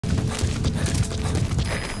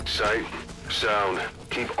Sight, sound,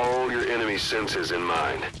 keep all your enemy senses in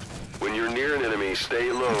mind. When you're near an enemy,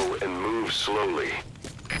 stay low and move slowly.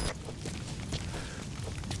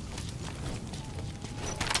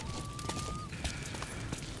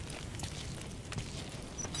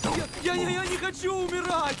 Я не хочу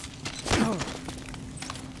умирать!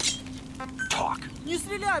 Talk. Не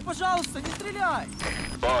стреляй, пожалуйста, не стреляй!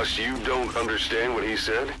 Boss, you don't understand what he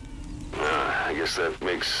said? I guess that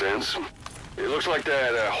makes sense. It looks like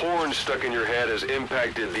that horn stuck in your head has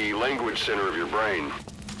impacted the language center of your brain.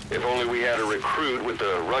 If only we had a recruit with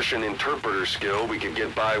the Russian interpreter skill, we could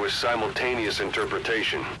get by with simultaneous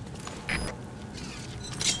interpretation.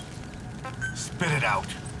 Spit it out.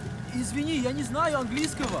 Извини, я не знаю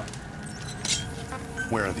английского.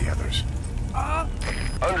 Where are the others?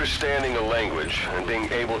 Understanding a language and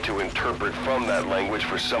being able to interpret from that language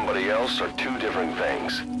for somebody else are two different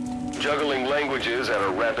things. Juggling languages at a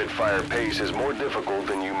rapid-fire pace is more difficult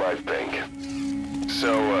than you might think.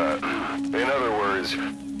 So, in other words,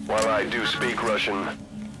 while I do speak Russian,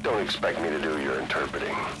 don't expect me to do your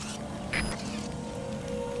interpreting.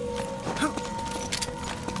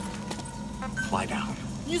 Lie down.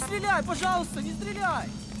 Не стреляй, пожалуйста, не стреляй!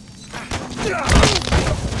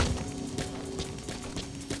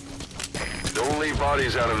 Don't leave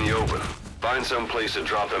bodies out in the open. Find some place to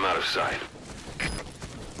drop them out of sight.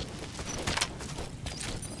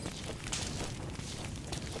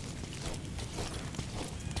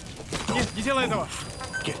 Не делай этого!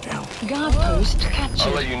 Get down. Guard post I'll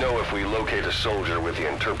captured. let you know if we locate a soldier with the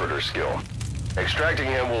interpreter skill. Extracting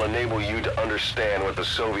him will enable you to understand what the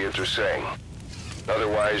Soviets are saying.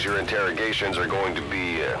 Otherwise, your interrogations are going to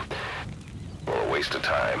be, well, a waste of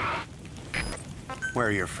time. Where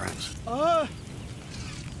are your friends?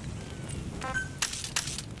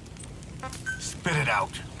 Spit it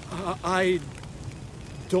out. I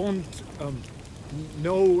don't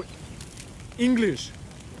know English.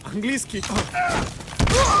 Английский.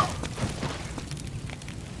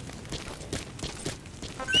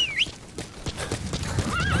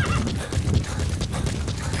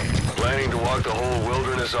 Planning to walk the whole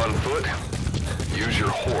wilderness on foot? Use your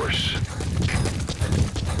horse.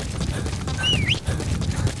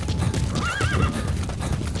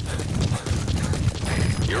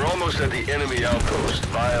 You're almost at the enemy outpost,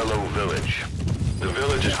 Vialo Village. The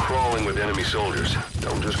village is crawling with enemy soldiers.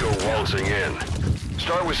 Don't just go waltzing in.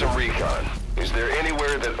 Start with some recon. Is there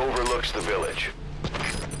anywhere that overlooks the village?